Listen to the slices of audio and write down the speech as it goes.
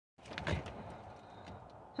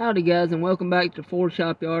Howdy guys, and welcome back to Ford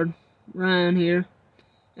Shop Yard. Ryan here,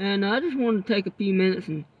 and I just wanted to take a few minutes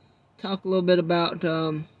and talk a little bit about,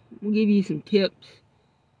 we'll give you some tips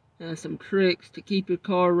and some tricks to keep your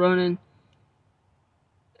car running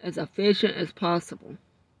as efficient as possible.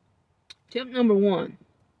 Tip number 1,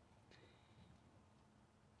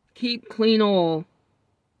 keep clean oil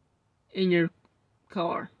in your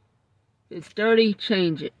car. If it's dirty,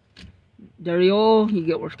 change it. Dirty oil, you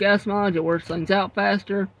get worse gas mileage, it wears things out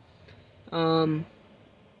faster, and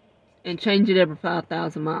change it every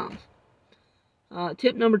 5,000 miles.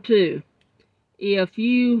 Tip number 2, if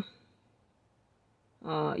you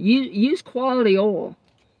use quality oil,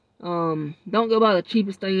 don't go buy the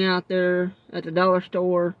cheapest thing out there at the dollar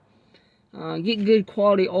store. Get good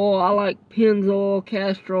quality oil. I like Pennzoil,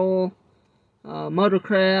 Castrol,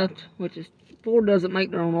 Motorcraft, which is, Ford doesn't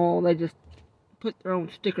make their own oil, they just put their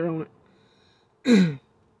own sticker on it.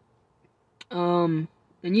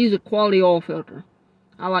 And use a quality oil filter.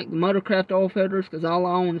 I like the Motorcraft oil filters because all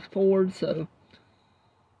I own is Ford, so.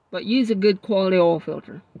 But use a good quality oil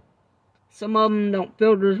filter. Some of them don't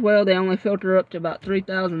filter as well. They only filter up to about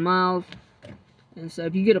 3,000 miles. And so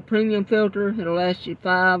if you get a premium filter, it'll last you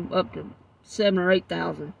 5 up to 7 or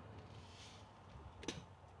 8,000.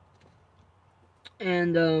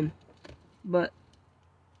 And but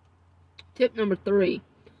tip number 3.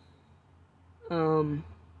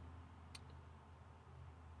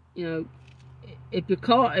 You know, if your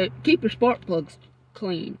car, keep your spark plugs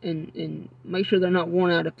clean and make sure they're not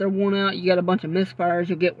worn out. If they're worn out, you got a bunch of misfires,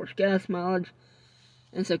 you'll get worse gas mileage.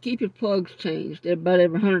 And so keep your plugs changed about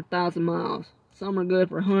every 100,000 miles. Some are good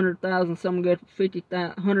for 100,000, some are good for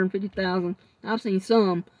 150,000. I've seen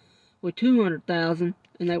some with 200,000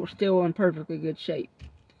 and they were still in perfectly good shape.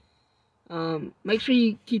 Make sure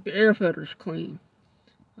you keep your air filters clean.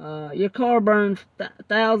 Your car burns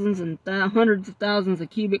thousands and hundreds of thousands of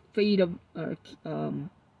cubic feet of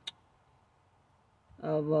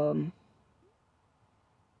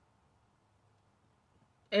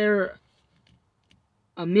air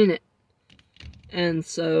a minute, and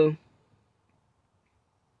so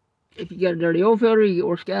if you got a dirty oil filter, you get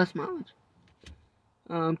worse gas mileage.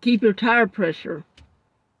 Keep your tire pressure.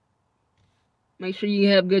 Make sure you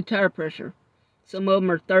have good tire pressure. Some of them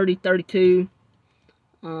are 30, 32.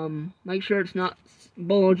 Make sure it's not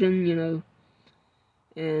bulging, you know.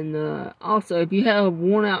 And also, if you have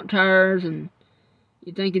worn out tires and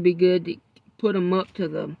you think it'd be good to put them up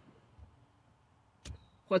to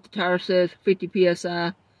what the tire says, 50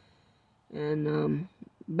 psi. And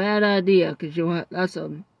bad idea, because it will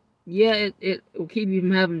keep you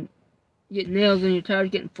from getting nails in your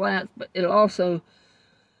tires, getting flats, but it'll also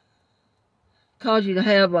cause you to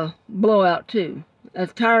have a blowout too.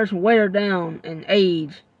 As tires wear down and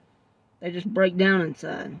age, they just break down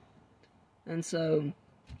inside. And so,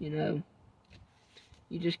 you know,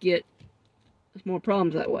 you just get more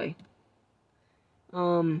problems that way.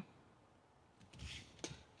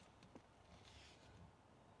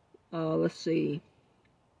 Let's see.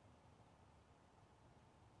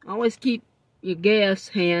 Always keep your gas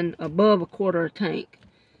hand above a quarter of a tank.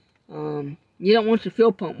 You don't want your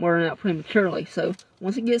fuel pump wearing out prematurely. So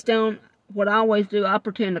once it gets down, what I always do, I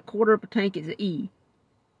pretend a quarter of a tank is an E.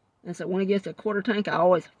 And so when it gets to a quarter tank, I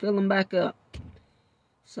always fill them back up.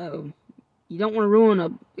 So you don't want to ruin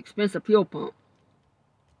an expensive fuel pump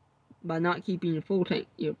by not keeping your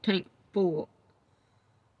tank full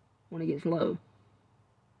when it gets low.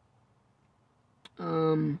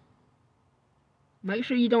 Make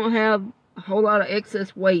sure you don't have a whole lot of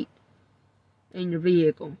excess weight in your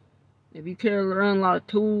vehicle. If you carry around a lot of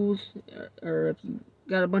tools, or if you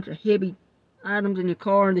got a bunch of heavy items in your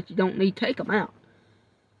car that you don't need, take them out.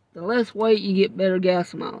 The less weight, you get better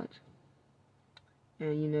gas mileage.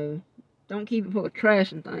 And, you know, don't keep it full of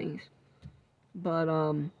trash and things. But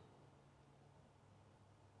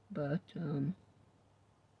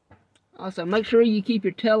also make sure you keep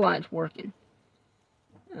your tail lights working.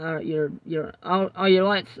 All your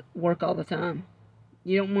lights work all the time.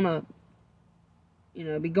 You don't want to, you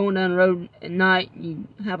know, be going down the road at night, you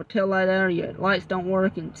have a tail light out, or your lights don't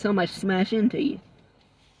work, and somebody smash into you.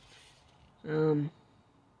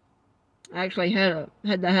 I actually had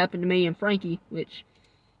that happen to me and Frankie, which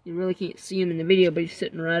you really can't see him in the video, but he's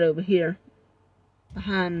sitting right over here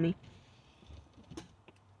behind me.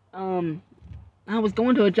 I was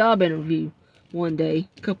going to a job interview one day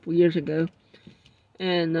a couple years ago,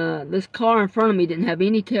 and this car in front of me didn't have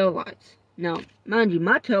any tail lights. Now, mind you,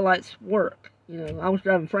 my tail lights work. You know, I was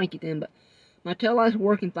driving Frankie then, but my tail lights were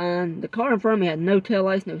working fine. The car in front of me had no tail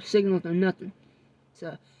lights, no signals, no nothing.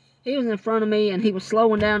 So he was in front of me, and he was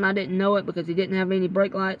slowing down. I didn't know it because he didn't have any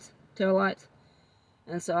brake lights, tail lights.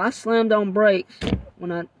 And so I slammed on brakes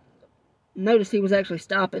when I noticed he was actually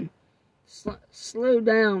stopping. Slowed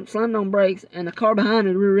down, slammed on brakes, and the car behind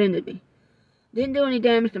me rear-ended me. Didn't do any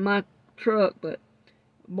damage to my truck, but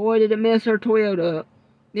boy, did it mess her Toyota up.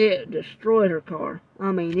 It destroyed her car.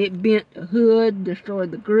 I mean, it bent the hood,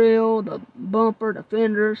 destroyed the grill, the bumper, the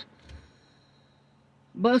fenders,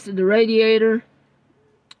 busted the radiator.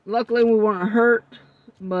 Luckily, we weren't hurt,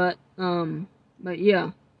 but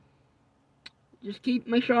yeah. Just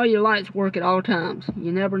make sure all your lights work at all times.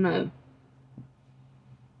 You never know.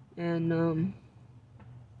 And,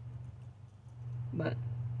 but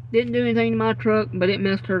didn't do anything to my truck, but it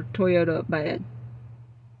messed her Toyota up bad.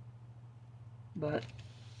 But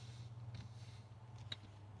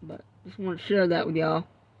just want to share that with y'all.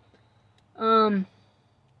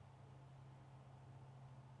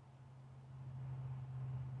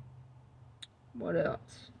 What else?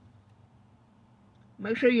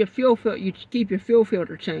 Make sure you keep your fuel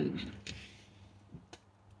filter changed.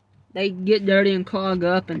 They get dirty and clog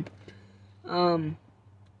up and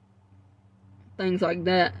things like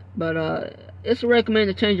that. But it's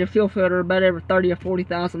recommended to change your fuel filter about every 30 or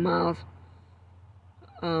 40,000 miles.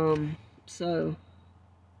 So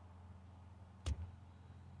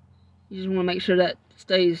you just want to make sure that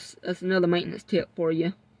stays. That's another maintenance tip for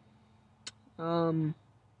you.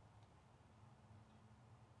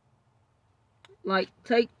 Like,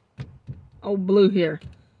 take old Blue here.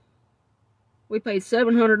 We paid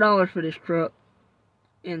 $700 for this truck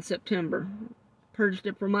in September. Purchased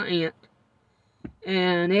it from my aunt.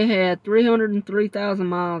 And it had 303,000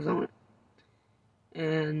 miles on it.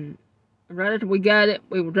 And right after we got it,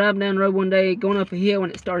 we were driving down the road one day, going up a hill,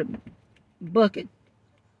 and it started bucking.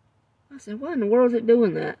 I said, why in the world is it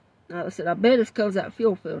doing that? I said, I bet it's because that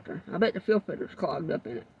fuel filter. I bet the fuel filter's clogged up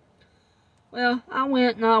in it. Well, I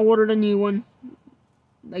went and I ordered a new one.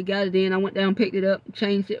 They got it in. I went down, picked it up, and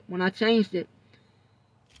changed it. When I changed it,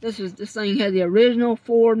 this thing had the original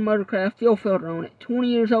Ford Motorcraft fuel filter on it. 20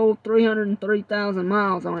 years old, 303,000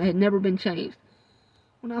 miles on it. It had never been changed.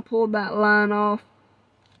 When I pulled that line off,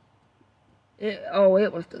 it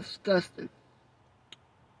was disgusting.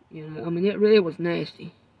 You know, I mean, it really was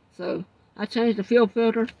nasty. So, I changed the fuel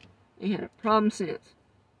filter, and had a problem since.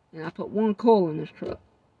 And I put one coil in this truck.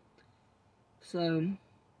 So,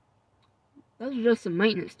 those are just some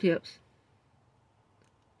maintenance tips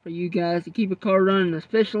for you guys to keep your car running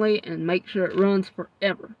efficiently and make sure it runs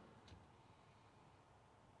forever.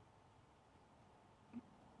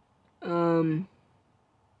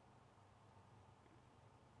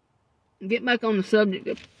 Get back on the subject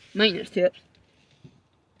of maintenance tips.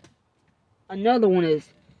 Another one is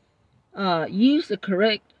use the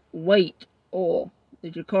correct weight oil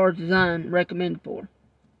that your car's design recommended for.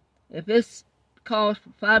 If it's calls for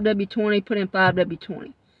 5W20, put in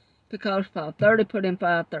 5W20. If it calls for 530, put in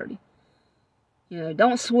 530. You know,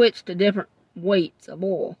 don't switch to different weights of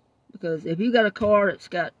oil. Because if you got a car that's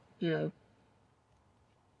got, you know,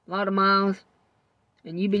 a lot of miles,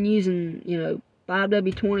 and you've been using, you know,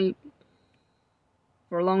 5W20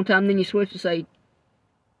 for a long time, then you switch to, say,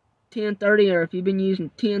 1030, or if you've been using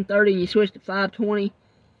 1030 and you switch to 520,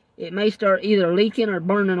 it may start either leaking or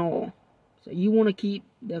burning oil. So you want to keep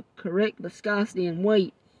the correct viscosity and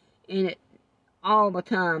weight in it all the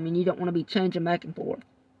time, and you don't want to be changing back and forth.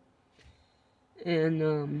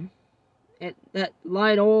 And that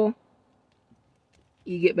light oil,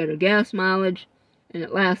 you get better gas mileage, and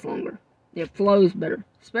it lasts longer. It flows better,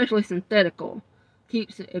 especially synthetic oil.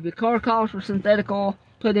 If your car calls for synthetic oil,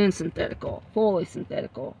 put in synthetic oil, fully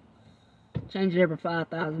synthetic oil. Change it every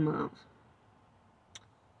 5,000 miles.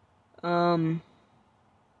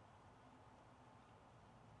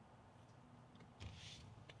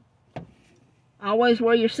 Always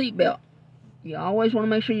wear your seatbelt. You always want to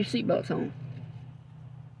make sure your seatbelt's on.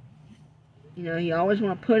 You know, you always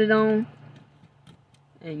want to put it on.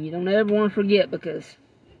 And you don't ever want to forget, because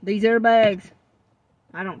these airbags,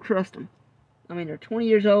 I don't trust them. I mean, they're 20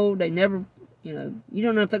 years old. They never, you know, you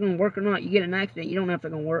don't know if they're going to work or not. You get in an accident, you don't know if they're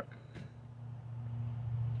going to work.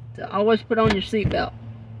 So always put on your seatbelt.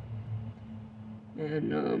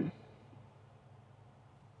 And,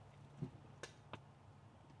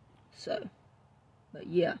 so, but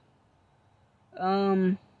yeah.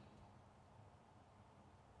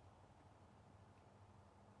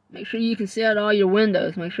 Make sure you can see out all your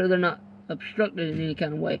windows. Make sure they're not obstructed in any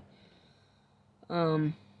kind of way.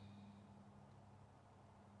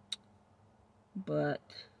 But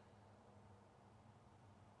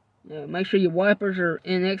you know, make sure your wipers are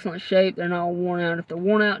in excellent shape. They're not worn out. If they're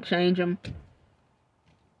worn out, change them.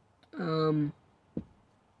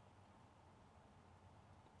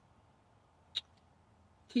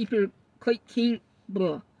 Keep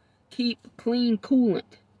keep clean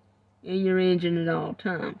coolant in your engine at all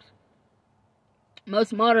times.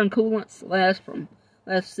 Most modern coolants last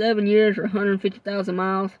 7 years or 150,000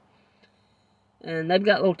 miles. And they've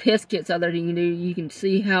got little test kits out there that you can do. You can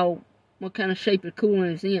see what kind of shape your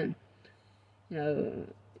coolant is in. You know,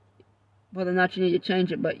 whether or not you need to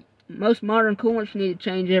change it. But most modern coolants you need to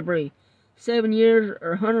change every 7 years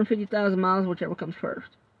or 150,000 miles, whichever comes first.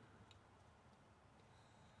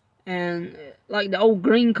 And like the old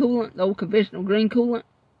green coolant, the old conventional green coolant,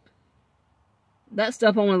 that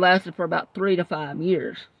stuff only lasted for about 3 to 5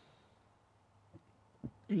 years.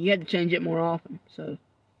 And you had to change it more often. So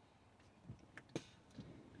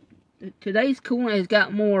today's coolant has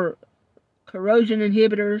got more corrosion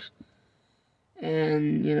inhibitors,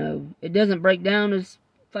 and you know, it doesn't break down as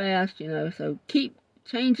fast, you know, so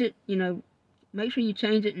change it, you know, make sure you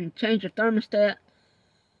change it, and change the thermostat.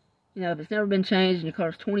 You know, if it's never been changed and your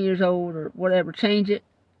car's 20 years old or whatever, change it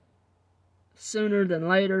sooner than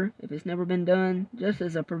later if it's never been done, just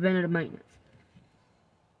as a preventative maintenance.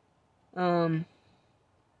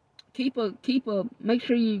 Make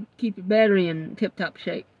sure you keep your battery in tip-top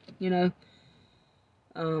shape, you know.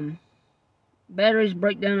 Batteries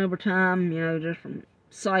break down over time, you know, just from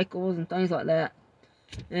cycles and things like that.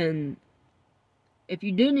 And if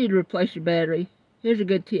you do need to replace your battery, here's a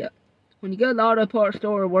good tip. When you go to the auto parts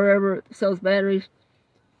store or wherever it sells batteries,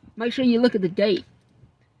 make sure you look at the date.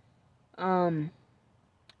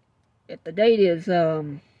 If the date is,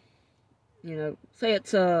 you know, say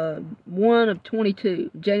it's 1 of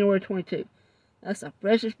 22, January 22. That's the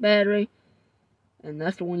freshest battery, and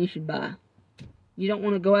that's the one you should buy. You don't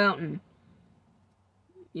want to go out and,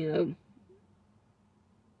 you know,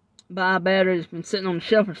 buy a battery that's been sitting on the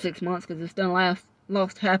shelf for 6 months because it's done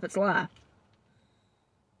lost half its life.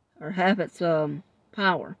 Or half its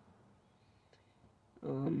power.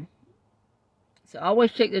 So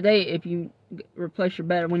always check the date if you replace your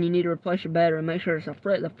battery, when you need to replace your battery. Make sure it's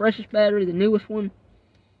the freshest battery, the newest one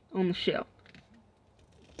on the shelf.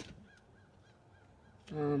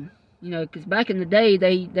 You know, because back in the day,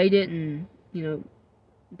 they didn't, you know,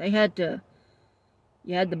 they had to,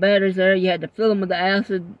 you had the batteries there, you had to fill them with the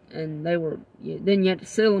acid, and then you had to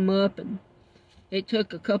seal them up, and it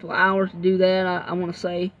took a couple of hours to do that, I want to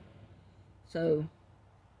say. So,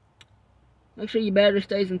 make sure your battery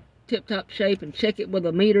stays in tip-top shape, and check it with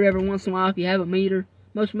a meter every once in a while if you have a meter.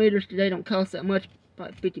 Most meters today don't cost that much,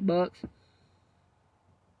 about 50 bucks.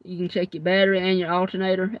 You can check your battery and your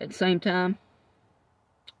alternator at the same time.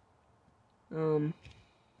 Trying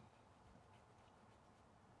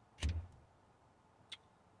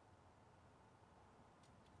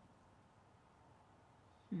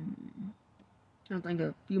to think of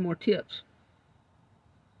a few more tips.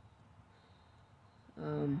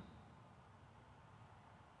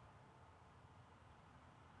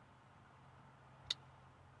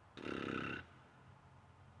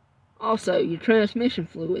 Also, your transmission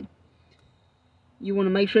fluid. You want to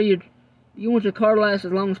make sure you want your car to last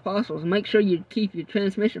as long as possible. So make sure you keep your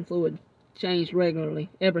transmission fluid changed regularly,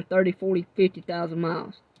 every 30, 40, 50,000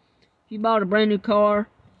 miles. If you bought a brand new car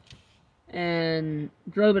and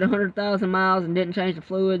drove it 100,000 miles and didn't change the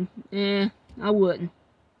fluid, I wouldn't.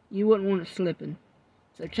 You wouldn't want it slipping.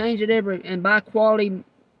 So change it and buy quality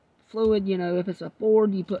fluid. You know, if it's a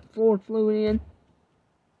Ford, you put Ford fluid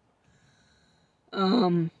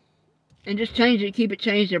in. And just change it, keep it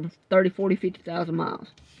changed every 30, 40, 50,000 miles.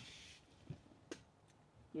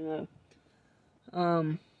 You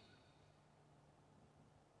know.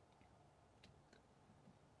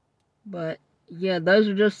 But, yeah, those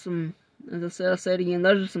are just some, as I said again,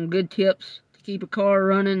 those are some good tips to keep a car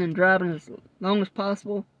running and driving as long as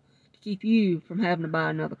possible, to keep you from having to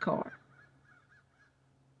buy another car.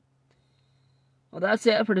 Well, that's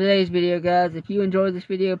it for today's video, guys. If you enjoyed this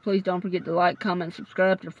video, please don't forget to like, comment, and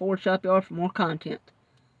subscribe to the Ford Shop Yard for more content.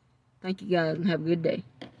 Thank you, guys, and have a good day.